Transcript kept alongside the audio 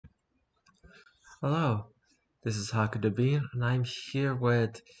Hello, this is Haku and I'm here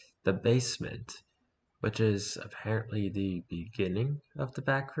with the basement, which is apparently the beginning of the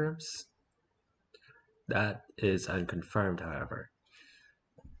Backrooms. That is unconfirmed, however.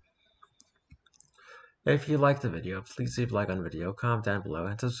 If you like the video, please leave a like on the video, comment down below,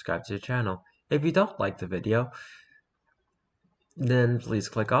 and subscribe to the channel. If you don't like the video, then please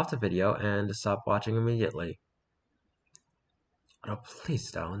click off the video and stop watching immediately. Oh,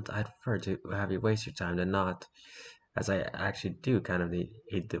 please don't. I'd prefer to have you waste your time than not, as I actually do kind of need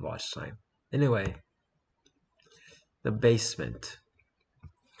the watch time. Anyway, the basement.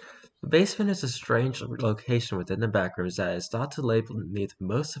 The basement is a strange location within the backrooms that is thought to lay beneath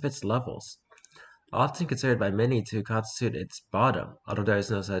most of its levels, often considered by many to constitute its bottom. Although there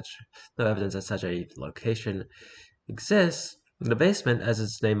is no evidence that such a location exists, the basement, as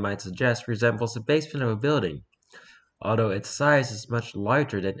its name might suggest, resembles the basement of a building, although its size is much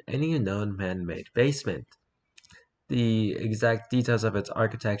larger than any known man-made basement. The exact details of its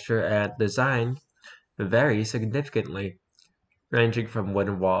architecture and design vary significantly, ranging from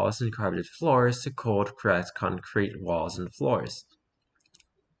wooden walls and carpeted floors to cold, cracked concrete walls and floors.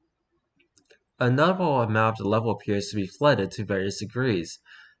 A notable amount of the level appears to be flooded to various degrees,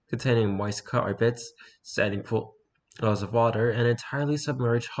 containing moist carpets, standing pools of water, and entirely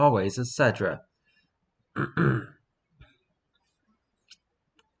submerged hallways, etc.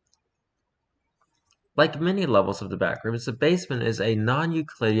 Like many levels of the backrooms, the basement is a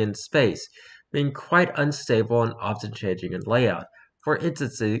non-Euclidean space, being quite unstable and often changing in layout. For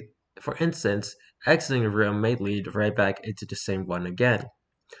instance, exiting a room may lead right back into the same one again,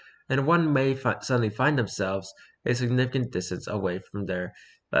 and one may suddenly find themselves a significant distance away from their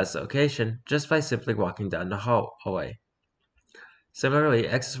last location just by simply walking down the hallway. Similarly,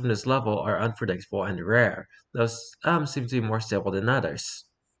 exits from this level are unpredictable and rare, though some seem to be more stable than others.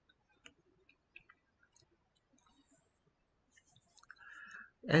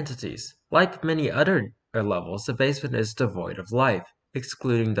 Entities. Like many other levels, the basement is devoid of life,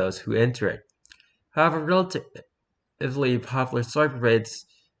 excluding those who enter it. However, relatively popular story parades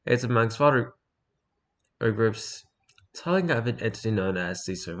is amongst water groups telling of an entity known as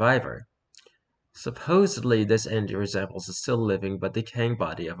the Survivor. Supposedly, this entity resembles the still living but decaying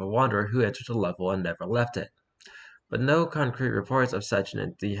body of a wanderer who entered the level and never left it, but no concrete reports of such an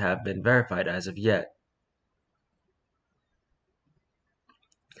entity have been verified as of yet.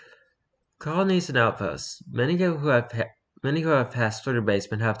 Colonies and outposts. Many who have passed through the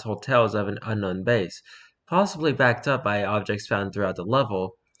basement have told tales of an unknown base, possibly backed up by objects found throughout the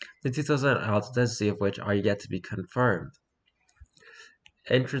level, the details and authenticity of which are yet to be confirmed.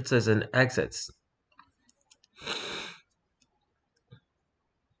 Entrances and exits.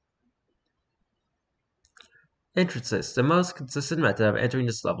 Entrances. The most consistent method of entering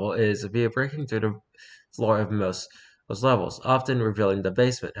this level is via breaking through the floor of most levels, often revealing the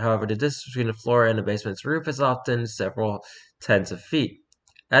basement. However, the distance between the floor and the basement's roof is often several tens of feet,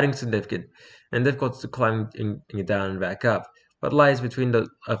 adding significant and difficult to climb down and back up. What lies between the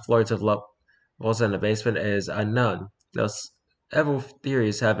floors of levels and the basement is unknown, though several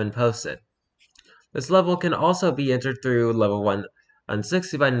theories have been posted. This level can also be entered through level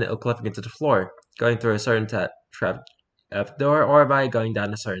 160 by clipping into the floor, going through a certain trap door, or by going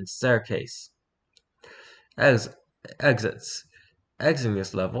down a certain staircase. Exits. Exiting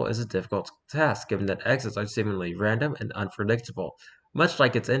this level is a difficult task, given that exits are seemingly random and unpredictable. Much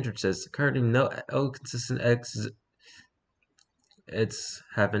like its entrances, currently no consistent exits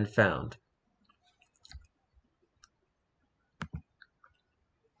have been found.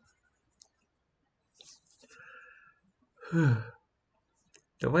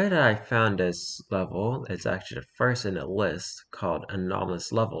 The way that I found this level is actually the first in a list called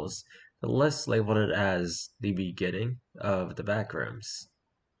Anomalous Levels. The list labeled it as the beginning of the backrooms.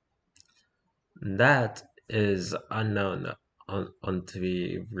 That is unknown on to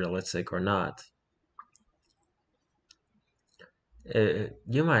be realistic or not.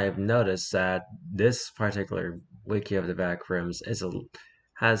 You might have noticed that this particular wiki of the backrooms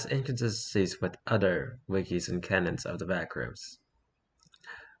has inconsistencies with other wikis and canons of the backrooms,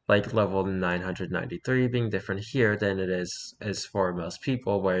 like level 993 being different here than it is for most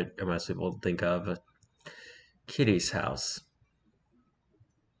people, where most people think of Kitty's house.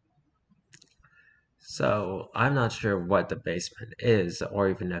 So I'm not sure what the basement is, or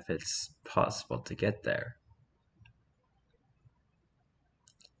even if it's possible to get there.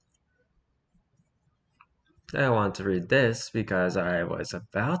 I want to read this because I was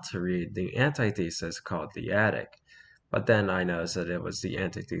about to read the antithesis called The Attic, but then I noticed that it was the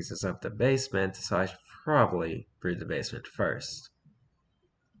antithesis of the basement, so I should probably read the basement first.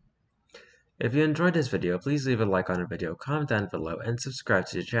 If you enjoyed this video, please leave a like on the video, comment down below, and subscribe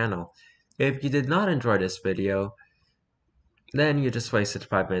to the channel. If you did not enjoy this video, then you just wasted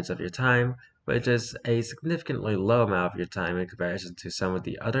 5 minutes of your time, which is a significantly low amount of your time in comparison to some of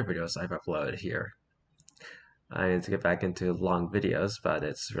the other videos I've uploaded here. I need to get back into long videos, but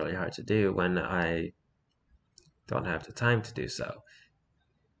it's really hard to do when I don't have the time to do so.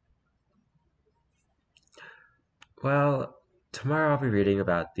 Well, tomorrow I'll be reading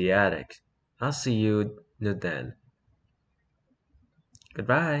about the attic. I'll see you then.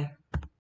 Goodbye.